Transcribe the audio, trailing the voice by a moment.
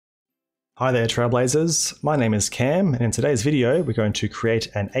Hi there Trailblazers, my name is Cam and in today's video we're going to create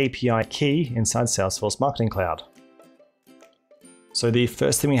an API key inside Salesforce Marketing Cloud. So the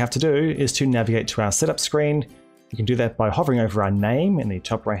first thing we have to do is to navigate to our setup screen. You can do that by hovering over our name in the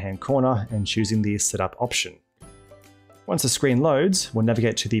top right hand corner and choosing the setup option. Once the screen loads, we'll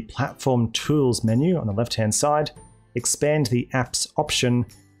navigate to the Platform Tools menu on the left hand side, expand the Apps option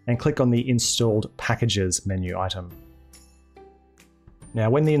and click on the Installed Packages menu item. Now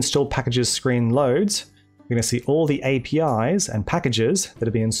when the installed packages screen loads, we're going to see all the APIs and packages that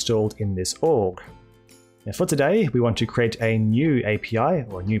have been installed in this org. Now for today, we want to create a new API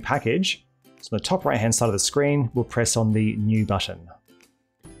or a new package. So on the top right hand side of the screen, we'll press on the New button.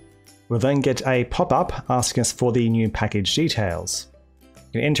 We'll then get a pop-up asking us for the new package details.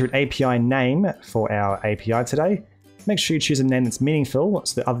 You can enter an API name for our API today. Make sure you choose a name that's meaningful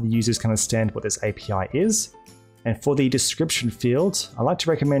so that other users can understand what this API is. And for the description field, I like to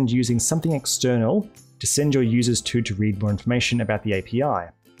recommend using something external to send your users to read more information about the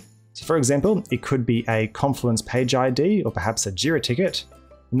API. So for example, it could be a Confluence page ID or perhaps a Jira ticket.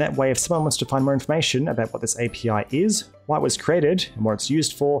 And that way, if someone wants to find more information about what this API is, why it was created, and what it's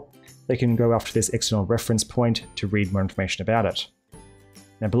used for, they can go after this external reference point to read more information about it.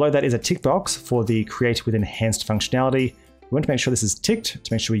 Now below that is a tick box for the Create with Enhanced functionality. We want to make sure this is ticked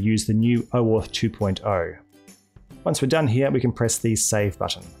to make sure we use the new OAuth 2.0. Once we're done here, we can press the Save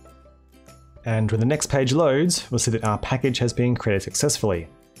button. And when the next page loads, we'll see that our package has been created successfully.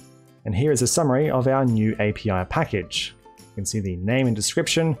 And here is a summary of our new API package. You can see the name and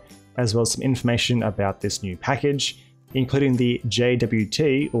description, as well as some information about this new package, including the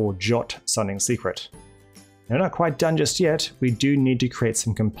JWT or JOT signing secret. Now, we're not quite done just yet. We do need to create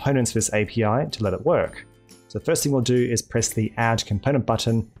some components for this API to let it work. So the first thing we'll do is press the Add Component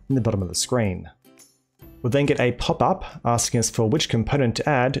button in the bottom of the screen. We'll then get a pop-up asking us for which component to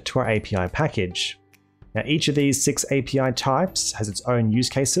add to our API package. Now each of these 6 API types has its own use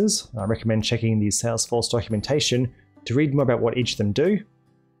cases. I recommend checking the Salesforce Documentation to read more about what each of them do.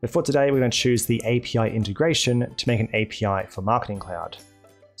 But for today, we're going to choose the API integration to make an API for Marketing Cloud.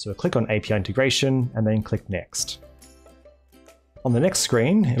 So we'll click on API integration and then click Next. On the next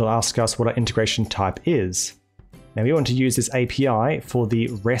screen, it'll ask us what our integration type is. Now we want to use this API for the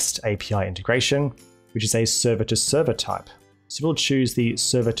REST API integration, which is a server-to-server type. So we'll choose the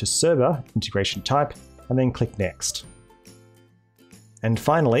server-to-server integration type and then click Next. And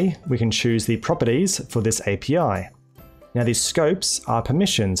finally, we can choose the properties for this API. Now these scopes are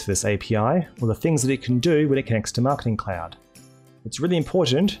permissions for this API, or the things that it can do when it connects to Marketing Cloud. It's really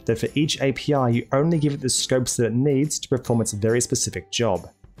important that for each API, you only give it the scopes that it needs to perform its very specific job.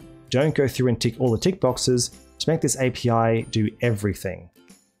 Don't go through and tick all the tick boxes to make this API do everything.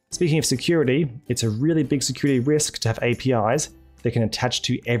 Speaking of security, it's a really big security risk to have APIs that can attach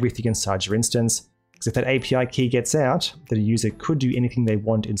to everything inside your instance, because if that API key gets out, then a user could do anything they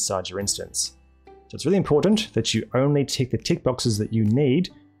want inside your instance. So it's really important that you only tick the tick boxes that you need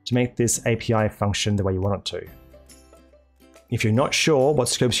to make this API function the way you want it to. If you're not sure what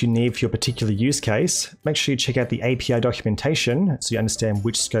scopes you need for your particular use case, make sure you check out the API documentation so you understand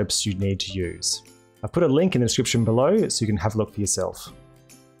which scopes you need to use. I've put a link in the description below so you can have a look for yourself.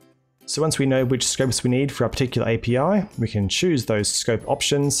 So once we know which scopes we need for our particular API, we can choose those scope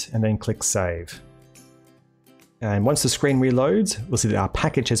options and then click Save. And once the screen reloads, we'll see that our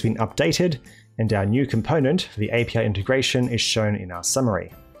package has been updated and our new component for the API integration is shown in our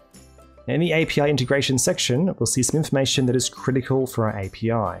summary. In the API integration section, we'll see some information that is critical for our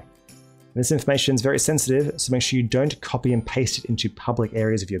API. This information is very sensitive, so make sure you don't copy and paste it into public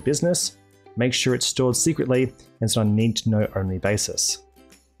areas of your business. Make sure it's stored secretly and it's on a need-to-know only basis.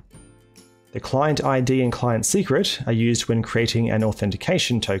 The client ID and client secret are used when creating an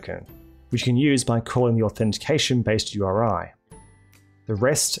authentication token, which you can use by calling the authentication-based URI. The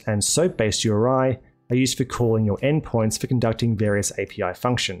REST and SOAP-based URI are used for calling your endpoints for conducting various API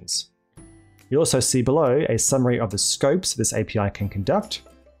functions. You'll also see below a summary of the scopes this API can conduct,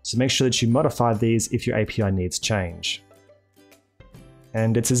 so make sure that you modify these if your API needs change.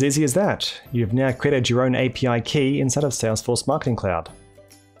 And it's as easy as that. You've now created your own API key inside of Salesforce Marketing Cloud.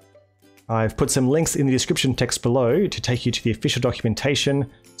 I've put some links in the description text below to take you to the official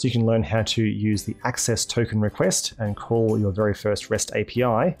documentation so you can learn how to use the access token request and call your very first REST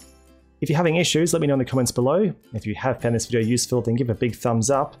API. If you're having issues, let me know in the comments below. If you have found this video useful, then give it a big thumbs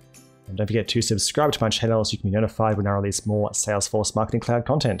up. And don't forget to subscribe to my channel so you can be notified when I release more Salesforce Marketing Cloud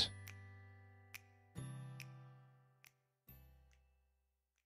content.